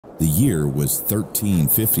The year was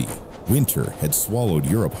 1350. Winter had swallowed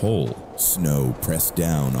Europe whole. Snow pressed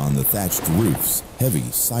down on the thatched roofs, heavy,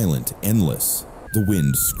 silent, endless. The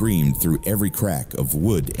wind screamed through every crack of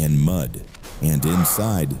wood and mud. And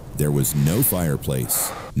inside, there was no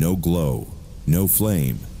fireplace, no glow, no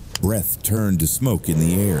flame. Breath turned to smoke in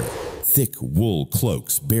the air. Thick wool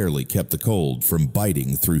cloaks barely kept the cold from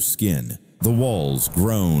biting through skin. The walls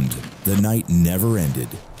groaned. The night never ended.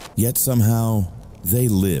 Yet somehow, they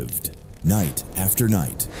lived. Night after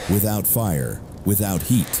night, without fire, without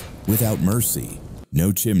heat, without mercy.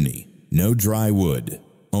 No chimney, no dry wood,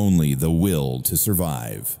 only the will to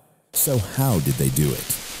survive. So how did they do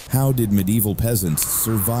it? How did medieval peasants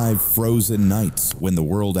survive frozen nights when the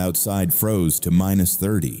world outside froze to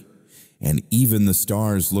 -30? And even the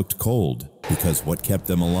stars looked cold, because what kept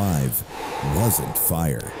them alive wasn't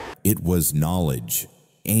fire. It was knowledge,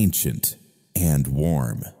 ancient and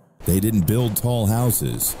warm. They didn't build tall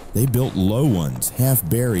houses. They built low ones, half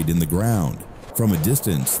buried in the ground. From a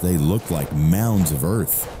distance, they looked like mounds of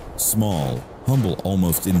earth. Small, humble,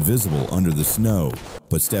 almost invisible under the snow.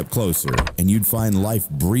 But step closer, and you'd find life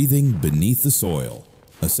breathing beneath the soil.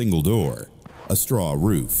 A single door, a straw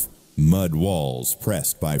roof, mud walls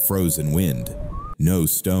pressed by frozen wind. No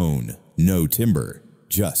stone, no timber,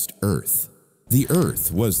 just earth. The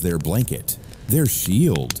earth was their blanket, their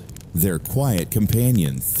shield, their quiet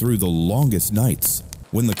companion through the longest nights.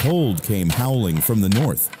 When the cold came howling from the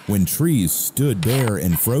north, when trees stood bare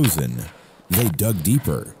and frozen, they dug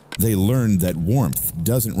deeper. They learned that warmth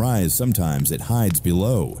doesn't rise sometimes, it hides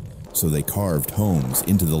below. So they carved homes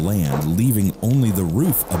into the land, leaving only the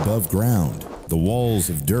roof above ground. The walls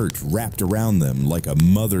of dirt wrapped around them like a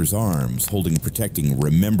mother's arms, holding, protecting,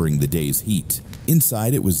 remembering the day's heat.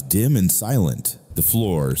 Inside it was dim and silent. The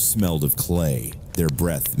floor smelled of clay. Their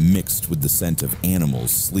breath mixed with the scent of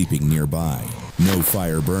animals sleeping nearby. No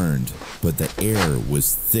fire burned, but the air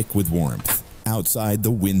was thick with warmth. Outside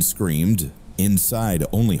the wind screamed. Inside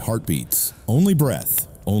only heartbeats, only breath,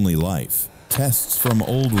 only life. Tests from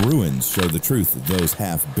old ruins show the truth that those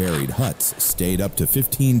half-buried huts stayed up to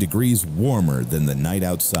 15 degrees warmer than the night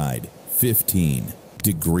outside. 15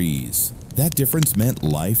 degrees. That difference meant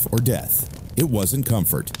life or death. It wasn't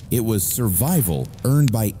comfort. It was survival,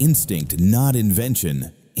 earned by instinct, not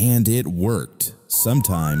invention. And it worked.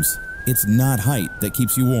 Sometimes, it's not height that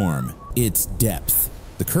keeps you warm. It's depth.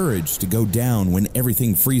 The courage to go down when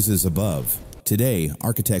everything freezes above. Today,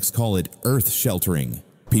 architects call it earth sheltering.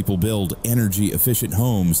 People build energy-efficient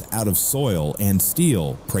homes out of soil and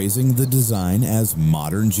steel, praising the design as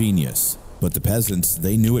modern genius. But the peasants,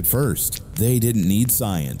 they knew it first. They didn't need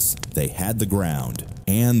science. They had the ground.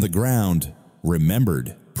 And the ground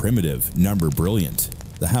remembered, primitive, number brilliant.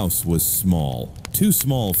 The house was small, too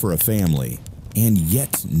small for a family. And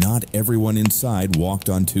yet not everyone inside walked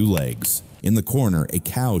on two legs. In the corner, a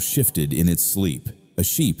cow shifted in its sleep. A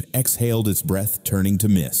sheep exhaled its breath, turning to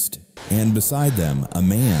mist. And beside them, a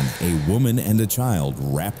man, a woman, and a child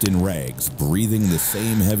wrapped in rags, breathing the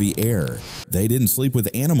same heavy air. They didn't sleep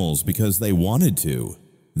with animals because they wanted to.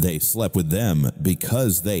 They slept with them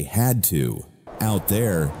because they had to. Out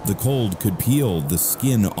there, the cold could peel the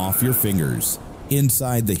skin off your fingers.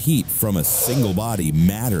 Inside, the heat from a single body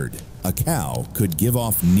mattered. A cow could give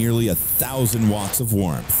off nearly 1,000 watts of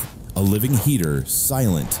warmth. A living heater,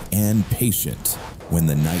 silent and patient. When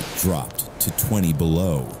the night dropped to 20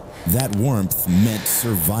 below, that warmth meant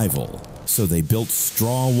survival. So they built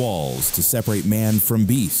straw walls to separate man from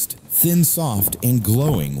beast, thin, soft, and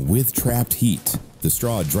glowing with trapped heat. The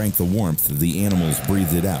straw drank the warmth, the animals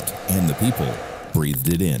breathed it out, and the people breathed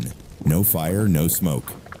it in. No fire, no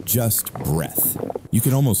smoke, just breath. You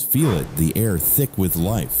can almost feel it, the air thick with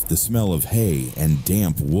life, the smell of hay and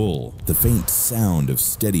damp wool, the faint sound of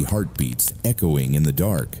steady heartbeats echoing in the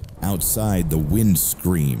dark. Outside, the wind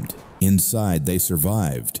screamed. Inside, they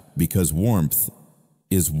survived, because warmth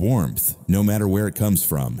is warmth, no matter where it comes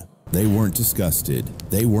from. They weren't disgusted.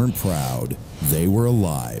 They weren't proud. They were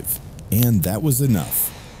alive. And that was enough.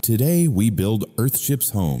 Today, we build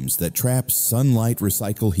Earthship's homes that trap sunlight,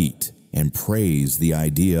 recycle heat, and praise the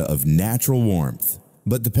idea of natural warmth.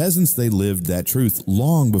 But the peasants, they lived that truth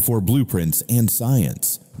long before blueprints and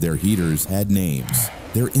science. Their heaters had names.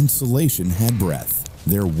 Their insulation had breath.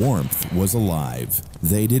 Their warmth was alive.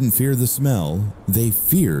 They didn't fear the smell. They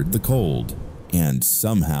feared the cold. And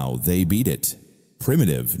somehow they beat it.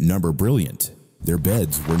 Primitive, number brilliant. Their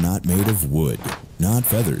beds were not made of wood, not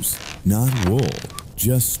feathers, not wool.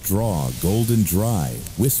 Just straw, golden dry,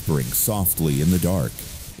 whispering softly in the dark.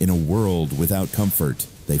 In a world without comfort,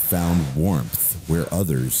 they found warmth where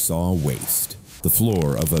others saw waste. The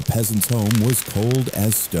floor of a peasant's home was cold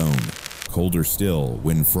as stone, Colder still,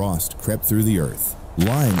 when frost crept through the earth.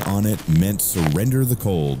 Lying on it meant surrender. The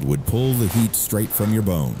cold would pull the heat straight from your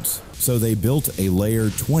bones. So they built a layer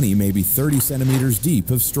 20, maybe 30 centimeters deep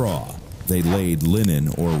of straw. They laid linen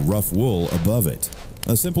or rough wool above it.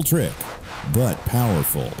 A simple trick, but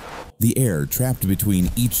powerful. The air trapped between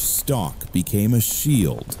each stalk became a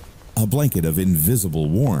shield, a blanket of invisible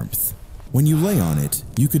warmth. When you lay on it,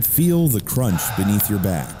 you could feel the crunch beneath your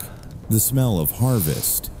back, the smell of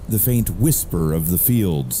harvest, the faint whisper of the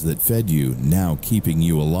fields that fed you, now keeping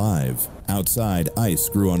you alive. Outside, ice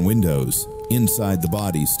grew on windows. Inside, the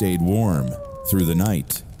body stayed warm. Through the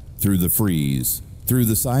night, through the freeze, through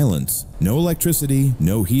the silence. No electricity,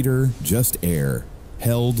 no heater, just air,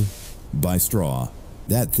 held by straw.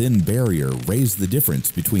 That thin barrier raised the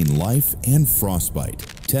difference between life and frostbite.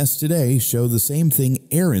 Tests today show the same thing: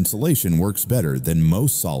 air insulation works better than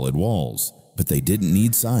most solid walls. But they didn't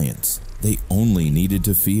need science. They only needed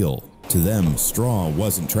to feel. To them, straw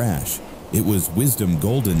wasn't trash. It was wisdom,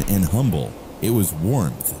 golden and humble. It was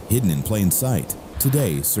warmth hidden in plain sight.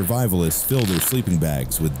 Today, survivalists fill their sleeping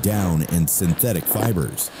bags with down and synthetic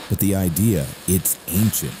fibers. But the idea, it's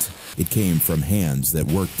ancient. It came from hands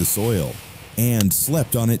that worked the soil and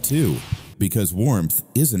slept on it too. Because warmth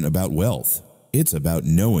isn't about wealth. It's about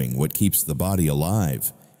knowing what keeps the body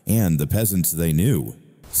alive. And the peasants they knew.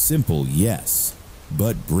 Simple, yes,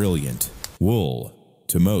 but brilliant. Wool.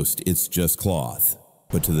 To most, it's just cloth.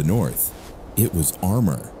 But to the north, it was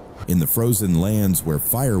armor. In the frozen lands where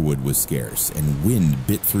firewood was scarce and wind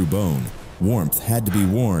bit through bone, warmth had to be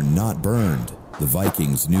worn, not burned. The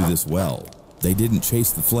Vikings knew this well. They didn't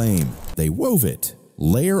chase the flame, they wove it.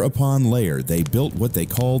 Layer upon layer, they built what they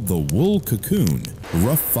called the wool cocoon.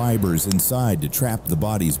 Rough fibers inside to trap the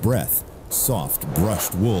body's breath. Soft,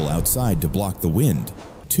 brushed wool outside to block the wind.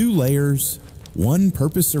 2 layers, one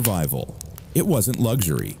purpose: survival. It wasn't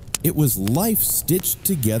luxury. It was life stitched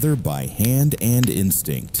together by hand and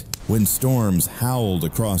instinct. When storms howled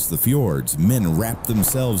across the fjords, men wrapped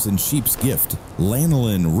themselves in sheep's gift,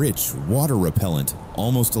 lanolin-rich, water-repellent,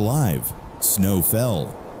 almost alive. Snow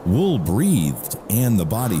fell, wool breathed, and the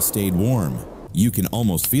body stayed warm. You can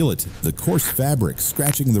almost feel it, the coarse fabric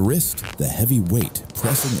scratching the wrist, the heavy weight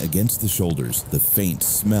pressing against the shoulders, the faint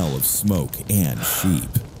smell of smoke and sheep.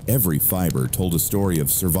 Every fiber told a story of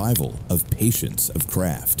survival, of patience, of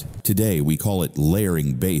craft. Today we call it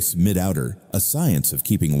layering base mid-outer, a science of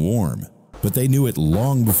keeping warm. But they knew it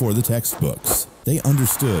long before the textbooks. They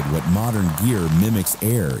understood what modern gear mimics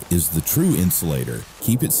air is the true insulator.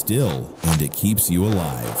 Keep it still, and it keeps you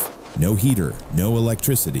alive. No heater, no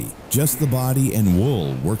electricity, just the body and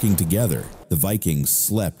wool working together. The Vikings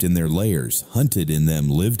slept in their layers, hunted in them,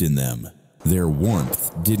 lived in them. Their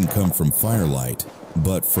warmth didn't come from firelight,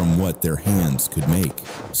 but from what their hands could make.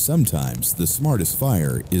 Sometimes the smartest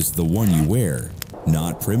fire is the one you wear,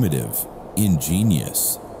 not primitive,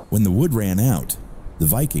 ingenious. When the wood ran out, the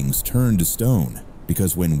Vikings turned to stone,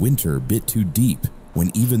 because when winter bit too deep,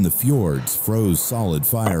 when even the fjords froze, solid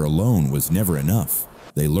fire alone was never enough.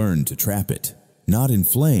 They learned to trap it, not in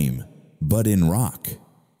flame, but in rock.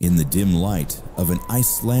 In the dim light of an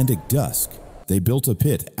Icelandic dusk, they built a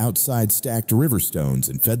pit outside stacked river stones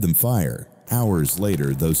and fed them fire. Hours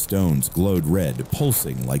later, those stones glowed red,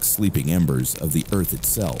 pulsing like sleeping embers of the earth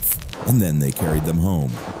itself. And then they carried them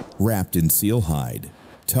home, wrapped in seal hide,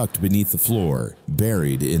 tucked beneath the floor,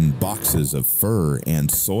 buried in boxes of fur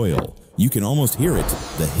and soil. You can almost hear it,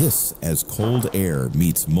 the hiss as cold air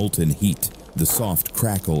meets molten heat. The soft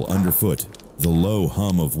crackle underfoot, the low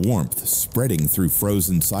hum of warmth spreading through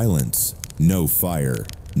frozen silence. No fire,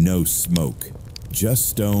 no smoke, just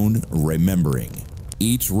stone remembering.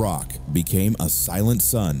 Each rock became a silent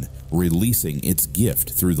sun, releasing its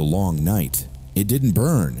gift through the long night. It didn't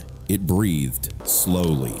burn, it breathed,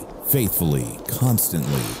 slowly, faithfully,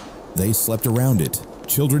 constantly. They slept around it,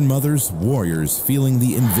 children, mothers, warriors feeling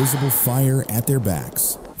the invisible fire at their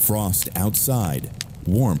backs. Frost outside,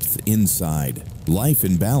 warmth inside, life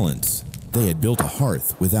in balance. They had built a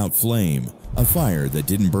hearth without flame, a fire that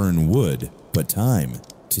didn't burn wood, but time.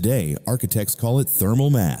 Today, architects call it thermal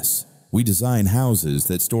mass. We design houses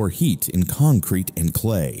that store heat in concrete and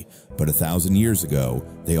clay, but 1,000 years ago,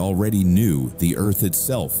 they already knew the earth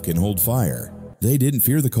itself can hold fire. They didn't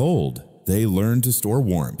fear the cold, they learned to store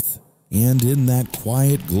warmth. And in that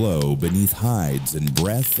quiet glow beneath hides and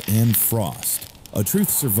breath and frost, a truth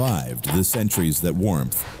survived the centuries that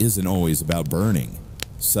warmth isn't always about burning.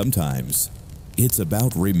 Sometimes, it's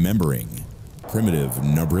about remembering. Primitive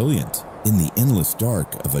nor brilliant. In the endless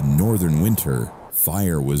dark of a northern winter,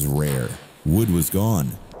 fire was rare, wood was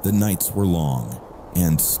gone, the nights were long,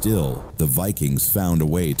 and still the Vikings found a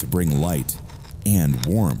way to bring light and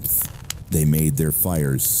warmth They made their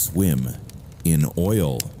fires swim in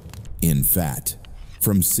oil, in fat.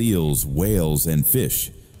 From seals, whales, and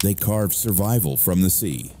fish, they carved survival from the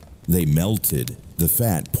sea. They melted the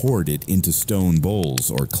fat, poured it into stone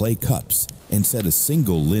bowls or clay cups, and set a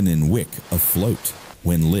single linen wick afloat.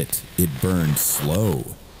 When lit, it burned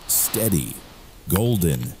slow, steady,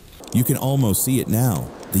 golden. You can almost see it now,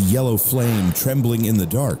 the yellow flame trembling in the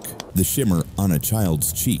dark, the shimmer on a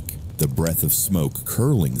child's cheek, the breath of smoke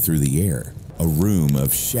curling through the air. A room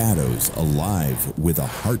of shadows alive with a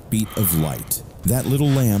heartbeat of light. That little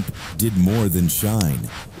lamp did more than shine.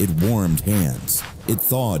 It warmed hands. It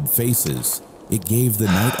thawed faces. It gave the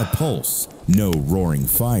night a pulse. No roaring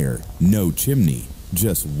fire, no chimney,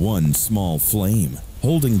 just one small flame,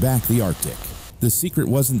 holding back the Arctic. The secret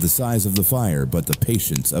wasn't the size of the fire, but the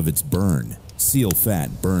patience of its burn. Seal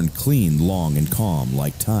fat burned clean, long, and calm,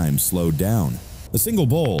 like time slowed down. A single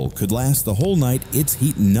bowl could last the whole night, its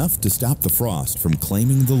heat enough to stop the frost from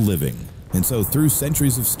claiming the living. And so through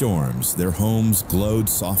centuries of storms, their homes glowed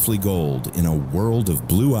softly gold in a world of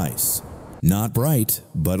blue ice. Not bright,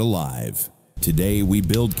 but alive. Today we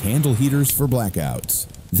build candle heaters for blackouts.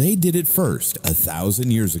 They did it first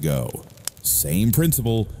 1,000 years ago. Same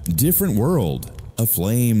principle, different world. A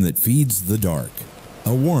flame that feeds the dark.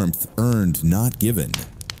 A warmth earned, not given.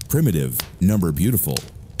 Primitive, number beautiful.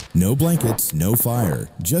 No blankets, no fire,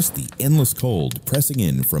 just the endless cold pressing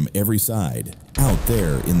in from every side. Out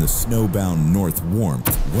there in the snowbound north,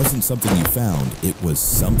 warmth wasn't something you found, it was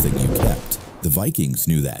something you kept. The Vikings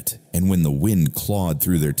knew that, and when the wind clawed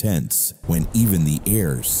through their tents, when even the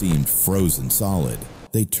air seemed frozen solid,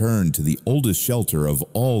 they turned to the oldest shelter of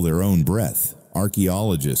all their own breath.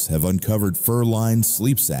 Archaeologists have uncovered fur-lined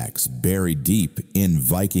sleep sacks buried deep in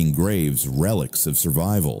Viking graves, relics of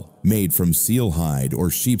survival, made from seal hide or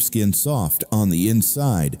sheepskin, soft on the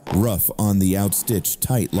inside, rough on the outstitch,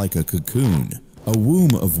 tight like a cocoon. A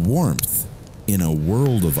womb of warmth in a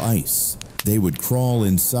world of ice. They would crawl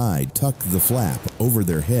inside, tuck the flap over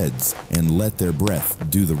their heads, and let their breath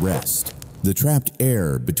do the rest. The trapped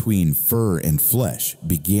air between fur and flesh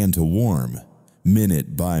began to warm,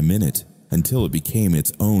 minute by minute, until it became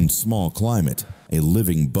its own small climate, a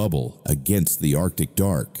living bubble against the Arctic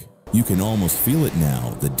dark. You can almost feel it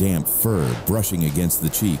now, the damp fur brushing against the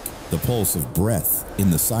cheek, the pulse of breath in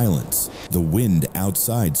the silence, the wind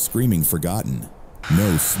outside screaming forgotten.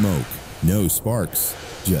 No smoke, no sparks,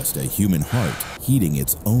 just a human heart heating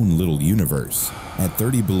its own little universe. At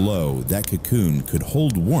 30 below, that cocoon could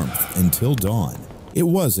hold warmth until dawn. It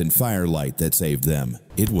wasn't firelight that saved them.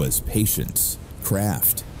 It was patience,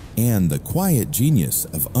 craft, and the quiet genius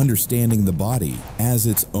of understanding the body as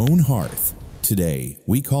its own hearth. Today,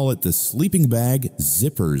 we call it the sleeping bag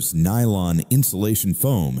zipper's nylon insulation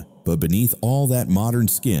foam, but beneath all that modern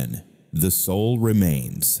skin, the soul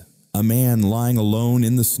remains. A man lying alone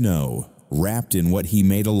in the snow, wrapped in what he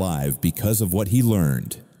made alive because of what he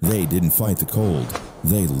learned. They didn't fight the cold.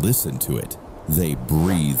 They listened to it. They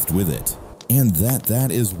breathed with it. And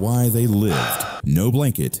that is why they lived. No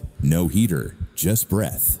blanket, no heater, just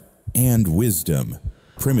breath. And wisdom,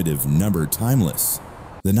 primitive, number timeless.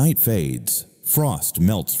 The night fades, frost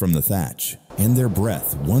melts from the thatch, and their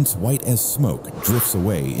breath, once white as smoke, drifts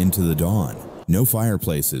away into the dawn. No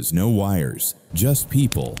fireplaces, no wires, just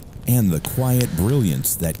people, and the quiet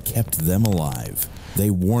brilliance that kept them alive. They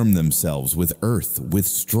warm themselves with earth, with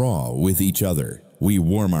straw, with each other. We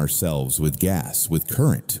warm ourselves with gas, with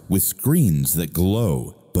current, with screens that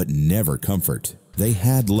glow, but never comfort. They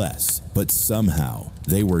had less, but somehow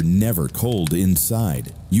they were never cold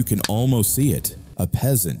inside. You can almost see it. A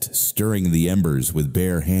peasant stirring the embers with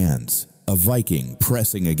bare hands. A Viking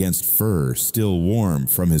pressing against fur still warm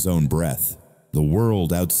from his own breath. The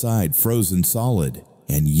world outside frozen solid,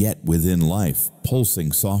 and yet within life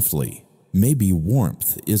pulsing softly. Maybe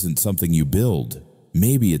warmth isn't something you build.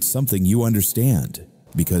 Maybe it's something you understand.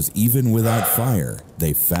 Because even without fire,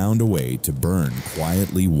 they found a way to burn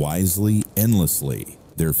quietly, wisely, endlessly.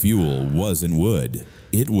 Their fuel wasn't wood,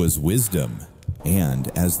 it was wisdom. And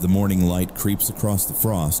as the morning light creeps across the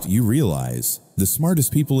frost, you realize the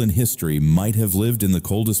smartest people in history might have lived in the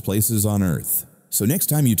coldest places on Earth. So next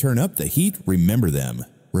time you turn up the heat, remember them.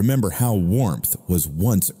 Remember how warmth was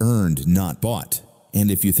once earned, not bought. And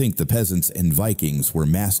if you think the peasants and Vikings were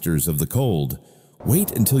masters of the cold,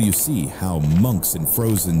 wait until you see how monks in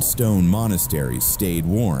frozen stone monasteries stayed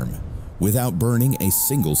warm without burning a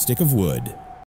single stick of wood.